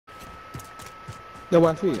Yeah,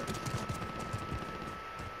 watch it.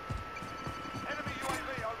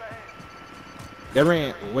 They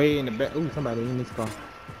ran way in the back. Ooh, somebody in this car.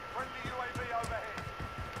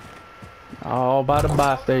 All by the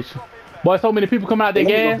buy station. Boy, so many people coming out there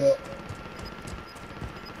gas.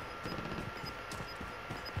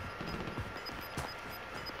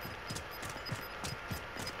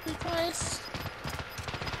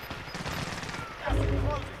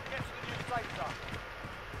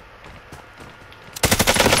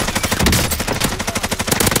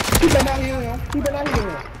 He been out here, he been out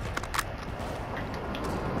here.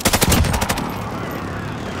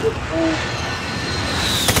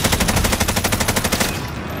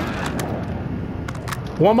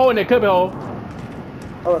 One more in that cubby hole.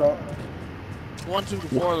 Hold up. One to the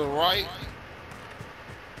far to the right.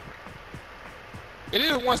 It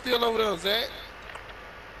is one still over there, Zach.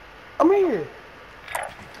 I'm here.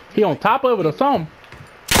 He on top of it or something.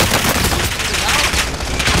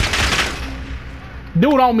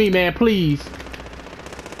 Do it on me, man, please.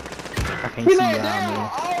 I can't He see laid y'all, down. man.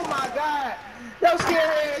 Oh my God. Yo,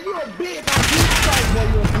 scared. You a bitch. I'm Jesus Christ, boy.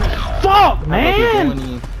 You a bitch. Fuck,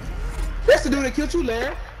 man. That's the dude that killed you,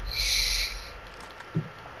 Larry.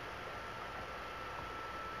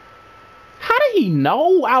 How did he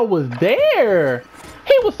know I was there?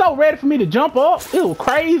 He was so ready for me to jump up. It was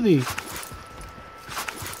crazy.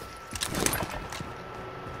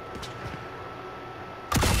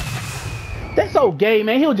 That's so gay,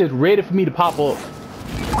 man. He was just ready for me to pop up.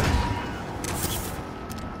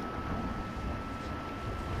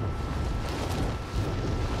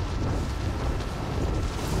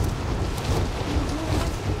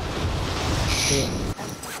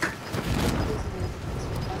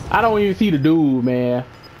 I don't even see the dude, man.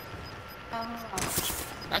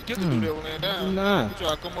 I killed the dude that went laying down. Nah. He tried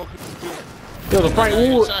to come up here. It was Frank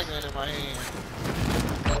Wood. Shotgun in my hand.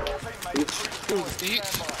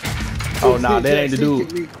 Oh, nah, that ain't the dude.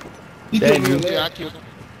 That ain't the dude. Yeah, I killed him.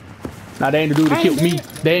 Nah, that ain't the dude that killed me.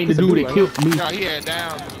 That ain't the dude that killed me. Nah, he had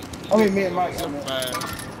down. I mean, me and Mike. Oh,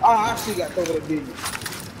 I actually got over that video.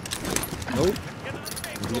 Nope.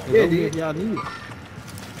 Yeah, dude. Y'all need it.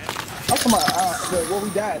 I'm talking about where we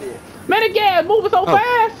died at. Man, the gas moving so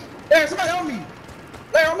fast. Larry, somebody on me.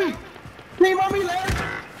 Larry, on me. Team on me, Larry.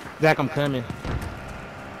 Zach, I'm coming.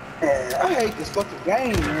 Man, I hate this fucking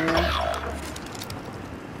game, man.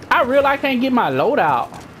 I realize I can't get my load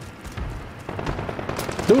out.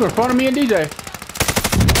 Dude in front of me and DJ. Yeah,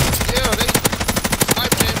 they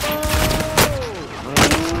sniped that.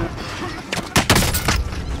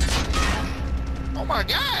 Oh my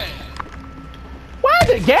God. Why is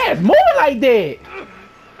the gas moving like that?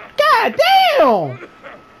 God damn!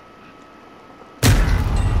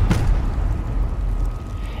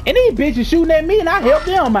 And these bitches shooting at me and I help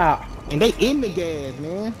them out. And they in the gas,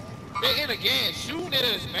 man. They in again shooting at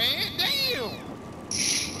us, man. Damn.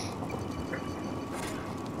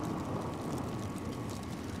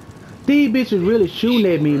 These bitches really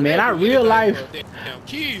shooting at me, man. I real life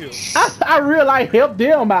helped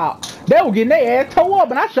them out. They were getting their ass towed up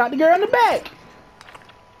and I shot the girl in the back.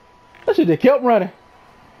 That shit just kept running.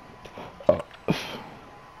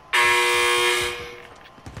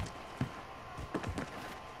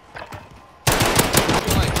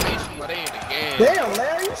 Damn,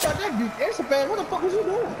 Larry, you shot that dude. Answer fan, what the fuck was you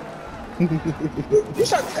doing? You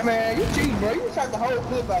shot, man, you cheating, bro. You shot the whole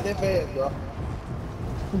clip out that fast, bro.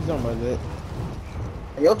 Who's talking about that?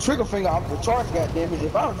 And your trigger finger off the charge, goddammit.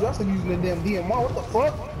 If I was just using the damn DMR, what the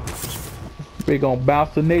fuck? We gonna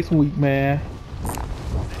bounce the next week, man.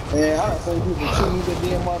 Man, I don't think people shooting the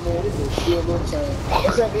DMR, man. This is still a little change.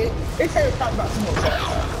 Except they say it's talking about too much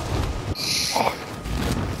time.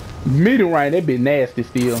 Medium range, that bit nasty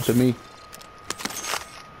still to me.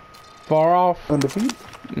 Far off. Undefeated?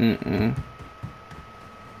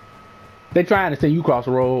 They trying to send you across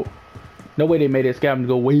the road. No way they made that scavenger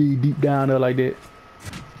go way deep down there like that.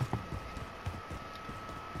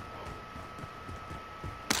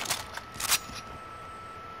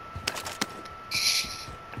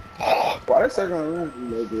 Why that second room a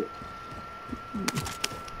little bit?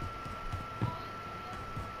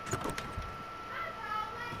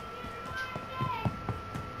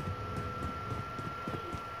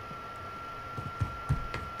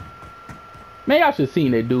 Man, y'all should have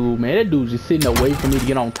seen that dude, man. That dude just sitting away from me to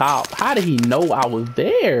get on top. How did he know I was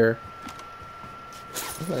there?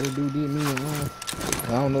 That's like the dude did me.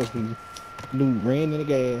 I don't know if he dude ran in the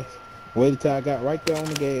gas. Waited till I got right there on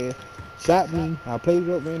the gas. Shot me. I played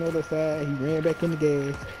it up, ran on the other side. He ran back in the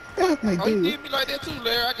gas. Like, Oh, he did me like that too,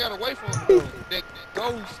 Larry. I got away from him. That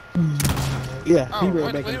ghost. Yeah, he ran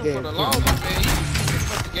went back for in him the for the gas. long one, man. He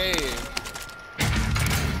was the gas.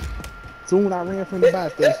 Soon I ran from the buy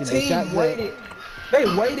That station. They shot team Zacc. waited. They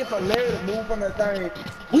waited for Larry to move from the thing.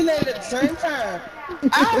 We landed at the same time.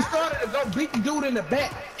 I started to go beat the dude in the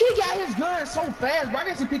back. He got his gun so fast, but I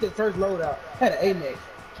guess he picked his first loadout. Had an AMAX.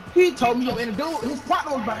 He told me, yo, and the dude, his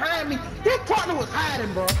partner was behind me. His partner was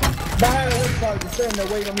hiding, bro. Behind the what's called, just standing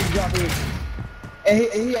there waiting on me to drop in.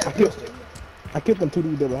 And he had a pistol. I killed them two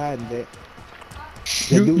dudes that were hiding that.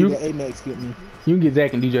 The You dude that AMAX killed me. you can get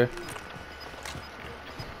Zacc and DJ.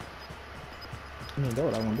 I mean, that's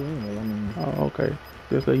what I want to do anyway. I mean, Oh, okay.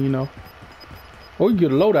 Just so you know. Or you can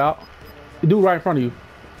get a loadout. The dude right in front of you.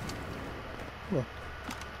 what?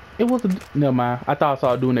 It was a... Never mind. I thought I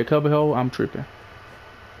saw it doing that cover hole. I'm tripping.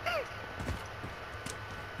 I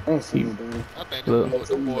don't see anything. I think Look. the boys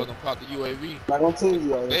gonna pop the UAV. Like I'm telling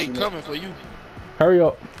you, They coming for you. Hurry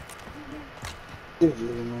up.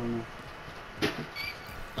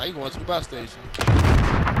 Now you going to the bus station.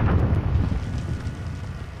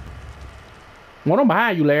 One on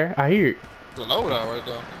behind you, Larry. I hear it. The loadout right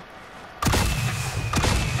there.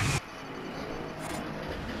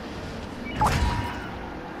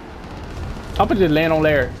 I'm gonna just land on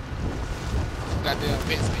Larry. Goddamn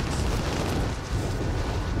biscuits.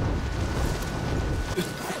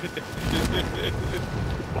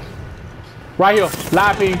 Right here.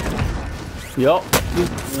 Live feed. Yup.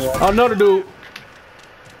 Another dude.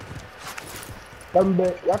 Come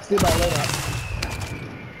back. Y'all can see my loadout.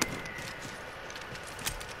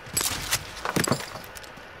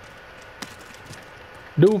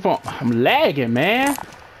 Dude from... I'm lagging, man.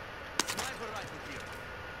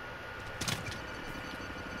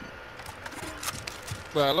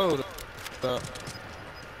 But load up.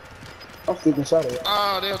 I'm freaking shot at it.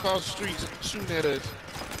 Oh, they're across the streets shooting at us.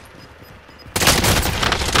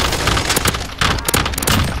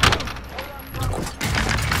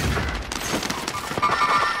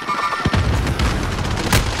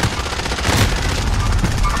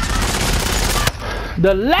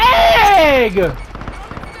 The lag! He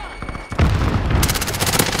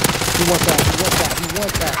one side.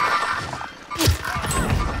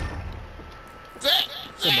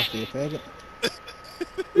 That must be a faggot.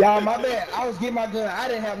 Y'all, my bad. I was getting my gun. I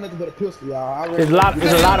didn't have nothing but a pistol, y'all. There's a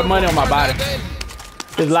lot of money on my body.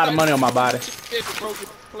 There's a lot of money on my body.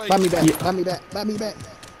 Buy me back. Yeah. Buy me back. Buy me back.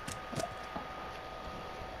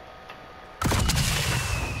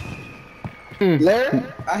 Larry,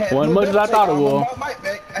 I had Wasn't much as I thought it was.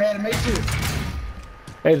 I had to make sure.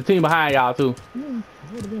 There's a team behind y'all too. Would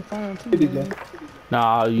have been fine too. Did Man. that.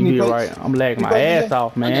 Nah, you Any did plates? right. I'm lagging my Any plates, ass DJ?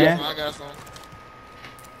 off, man. I got some.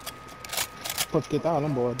 Supposed to get all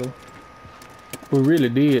them boys though. We really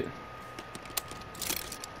did.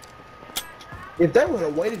 If they would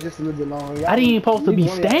have waited just a little bit longer, I didn't even supposed to be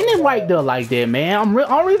standing right there like that, man.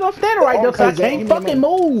 Only reason I'm standing right there because I Okay, can't Zacc, fucking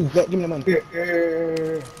move. Zacc, give me the money.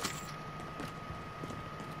 there.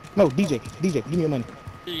 No, DJ, give me your money.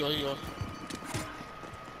 Here you go, here you go.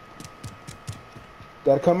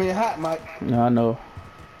 Gotta come in hot, Mike. No, I know.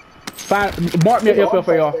 Fine, mark me an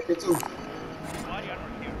FFAR.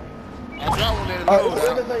 I dropped one in the It's loadout.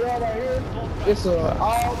 everything all right here. It's all I-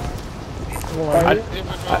 right here. It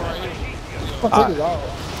went all right here. I'll take it all.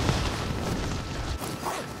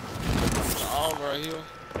 All right here.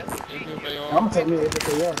 I'm gonna take me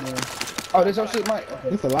everything else, man. Oh, this your shit, Mike. Okay.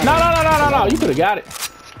 It's a lot. No. You could have got it.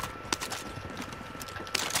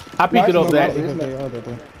 I picked it up, No, Zacc.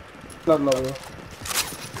 Nothing over here.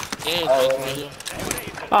 Yeah, right here.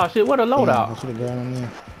 Oh shit, what a I loadout. should have grabbed on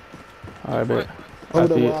there. Alright, bet. I Over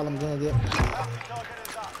there see where it. all them guns at.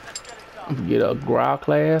 Get a growl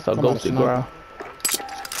class or Come on, ghosted sniper. growl.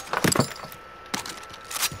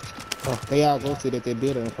 Oh, they all ghosted at that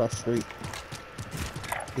building across the street.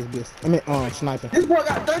 This bitch. I mean, sniper. This boy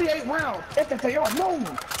got 38 rounds. FFAR, no.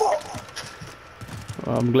 Fuck.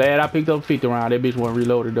 I'm glad I picked up 50 round. That bitch wasn't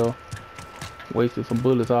reloaded though. Wasted some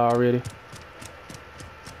bullets already.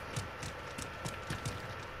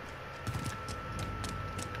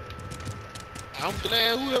 I'm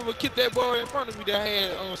glad whoever kicked that boy in front of me that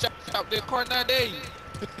had shot out that car nowadays.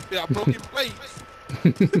 I broke his plates.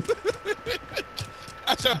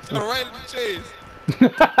 I shot him right in the chest.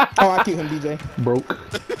 Oh, I killed him, DJ. Broke.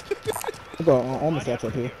 I got almost out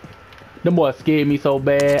up here. Them boys scared me so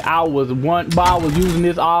bad. I was using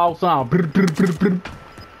this all sound.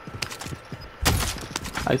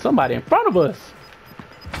 Like somebody in front of us.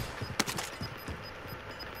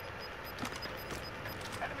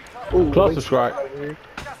 Ooh, Cluster strike.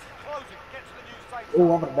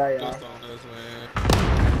 Ooh, I'm gonna die, y'all. Just on us, man.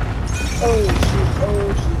 Oh shit.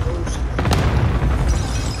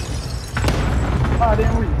 Oh, I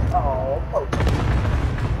didn't read. Oh, fuck.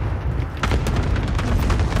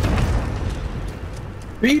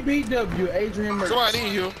 BBW, Adrian Murphy. Somebody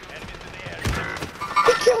in here.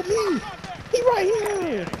 He killed me. He right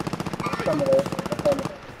here.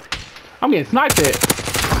 I'm getting sniped at.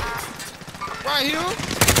 Right here.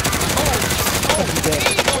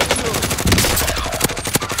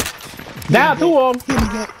 Down 2 of them.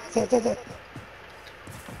 Hit me, Zach.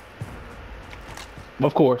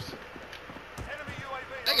 Of course.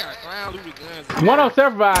 They got ground looted guns. One on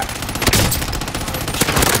survive.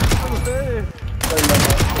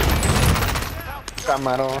 Come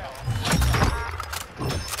on.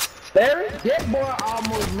 Larry, that boy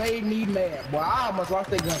almost made me mad. Boy, I almost lost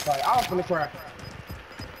that gunfight. I was finna cry.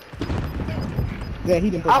 Yeah, he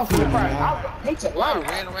didn't I was put the finna kill cry. me. He took I life.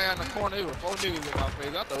 ran around the corner. There were 4 niggas in my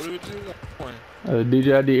face. I thought it was just one.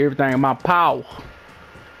 DJ, I did everything in my power.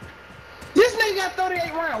 This nigga got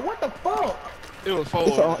 38 rounds. What the fuck? It was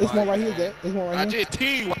 4. It's one right here, Zach. It's one I right here. just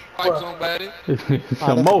team wipe somebody.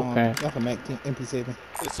 Some more, man. That's a Mac 10 MP7.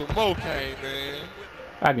 It's some more cane, man.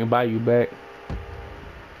 I can buy you back.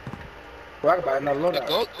 Well, I can buy another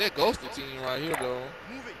loadout. That ghosted team right here, though.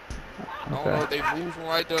 I don't know if they moved from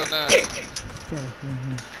right there now.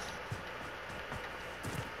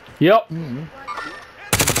 Yep.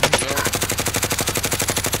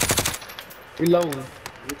 Reloading.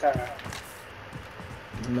 We tired.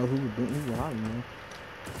 You know who was doing who I don't know.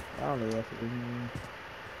 I don't know what it is.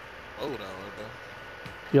 Hold on, right there.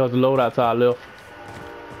 Yo, it's a loadout to our left.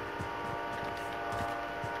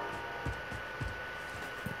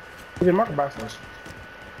 Look at market box station.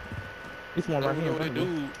 This one right here. That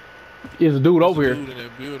dude. There's a dude over here. Dude in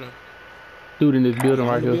that building. Dude in this building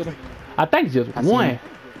right here. I think it's just one.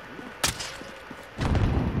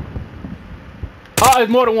 Oh,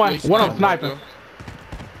 it's more than one. One of them sniping.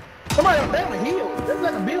 Somebody up there on the hill. That's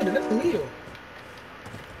not a building. That's the hill.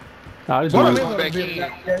 Oh, this One of dude. them Come back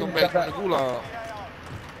in. Come back from the gulag.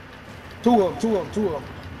 Two of them.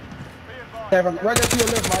 Have a, right there to your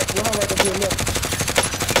left, Mike. One on right there to your left.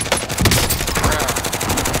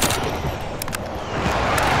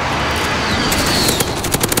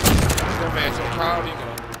 That man so proud, you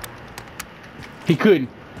know. He couldn't.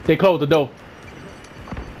 They closed the door.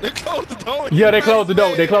 They closed the door. Yeah, they closed the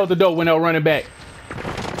door. They closed the door when they were running back.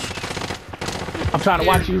 I'm trying to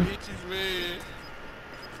watch you.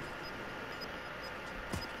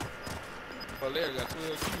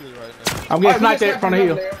 I'm getting sniped at from the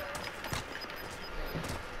hill.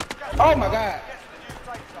 Oh my god.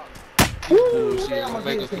 Ooh, shit, I'm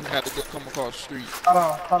make us have to come across the street.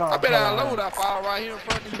 Hold on. I bet I load that file right here in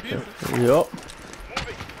front of this building. Yup.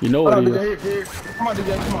 You know what it is. Here. Come on,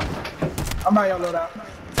 DJ, come on. I'm not your loadout.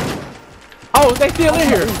 Oh, they still in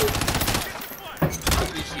here. Look at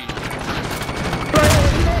this shit.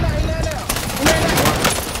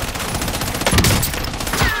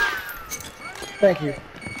 Thank you.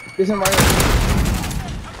 This is right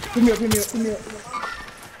here. Pick me up.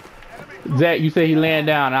 Zach, you said he laying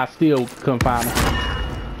down, and I still couldn't find him.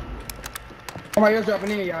 Somebody else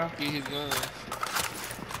dropping in, y'all. Get his guns.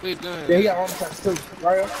 His guns. Yeah, he got armor sets too.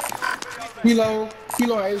 Right here. Kilo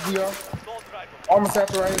and HDR. Armor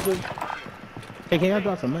sets right here too. Hey, can y'all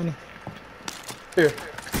drop some money? Here.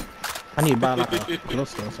 I need to buy like a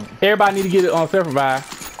cluster or something. Everybody need to get it on self-revive.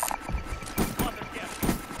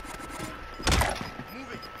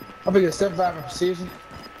 I'm gonna get 75 in precision.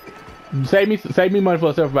 Save me money for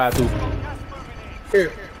a self-revive too.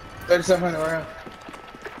 Here. 3,700 right here.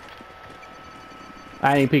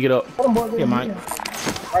 I ain't pick it up. Yeah, Mike.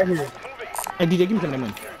 Right here. Hey, DJ, give me some of that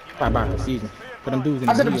money. Buy precision. For them dudes in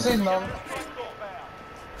I said the the precision on.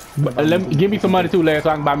 Let me give me some money too, Larry, so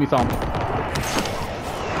I can buy me some.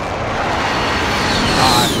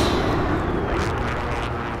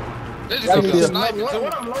 They just took a sniper too.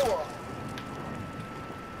 What I'm lower.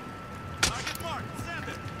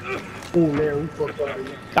 Ooh, Larry, we fucked up.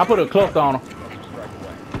 I put a cluster on him.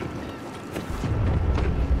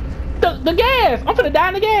 The gas! I'm finna die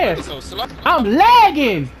in the gas! So slow. I'm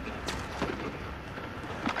lagging!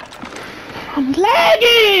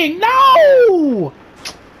 No!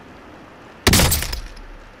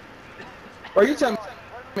 Bro, you tell me,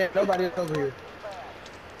 man, nobody is over here.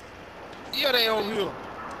 Yeah, they over here.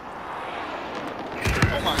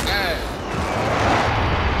 Oh my god.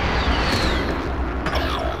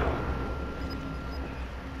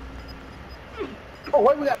 Oh,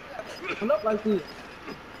 why we got up like this?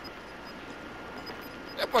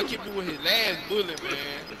 That boy keep doing his last bullet, man.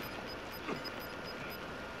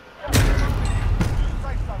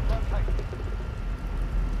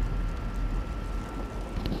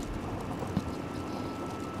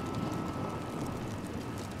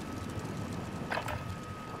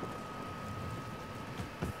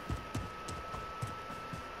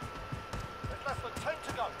 Less than 10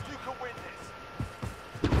 to go.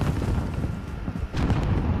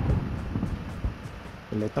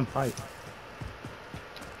 Let them fight.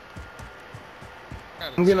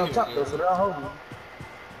 I'm getting on top though, so they'll hold me.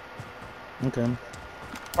 Okay.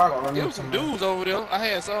 Probably gonna run There into was some somebody. dudes over there. I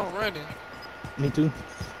had some running. Me too.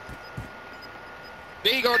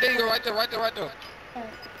 There you go, right there, right there, right there.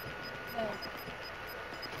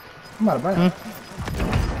 I'm out of bounds.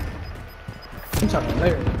 I'm talking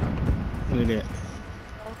Larry. Look at that.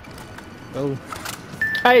 Oh,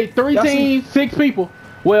 Hey, 3 Y'all see? teams, 6 people.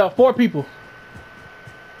 Well, 4 people.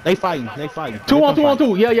 they fighting. They fighting. 2 Let on them 2 on fight.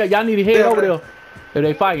 2. Yeah, yeah, y'all need to head Yeah, over man. there. If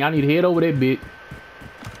they fighting, y'all need to head over that bit.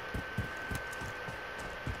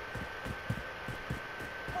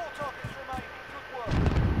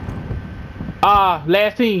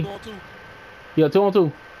 Last team. 2 on 2. Yeah, 2 on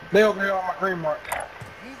 2. They over here on my green mark.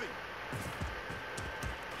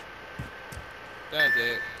 That's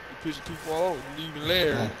it. You pushing too far over, you leaving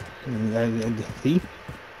Larry. See?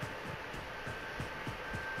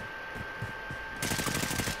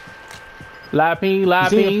 Live pings, You live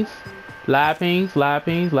see him? pings. Live pings, live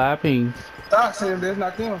pings, live pings. I see him, there's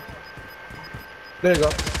not them. There you go.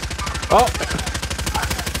 Oh,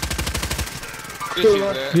 Good shit,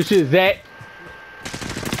 Zach. good shit, Zach.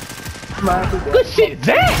 Man, Good shit,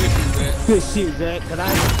 Zach. Good shit, Zach. Good shit, Zach. Cause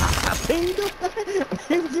I pinged him.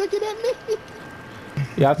 He was looking at me.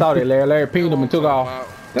 Yeah, I saw that. Larry You pinged know him what and I'm took talking off.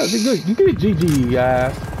 about. That was good. You good GG,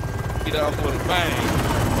 guys. Get off with a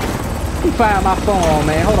bang. Let me find my phone,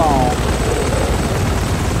 man. Hold on.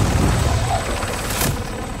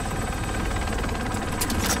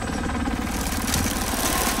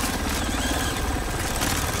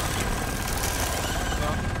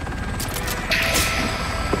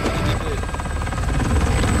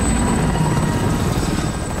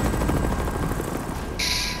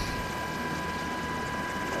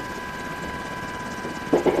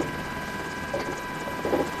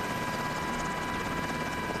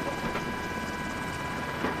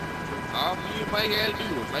 All me and Mike had to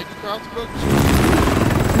do was make it cross the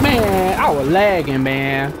bucket. Man, I was lagging,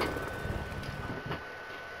 man.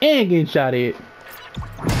 And getting shot at.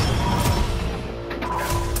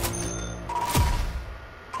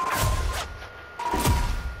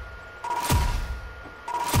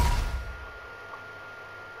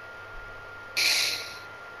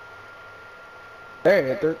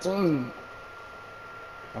 They're at 13.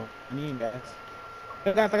 Oh, I mean, guys.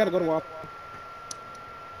 Hey, guys, I gotta go to walk.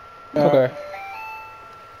 Okay.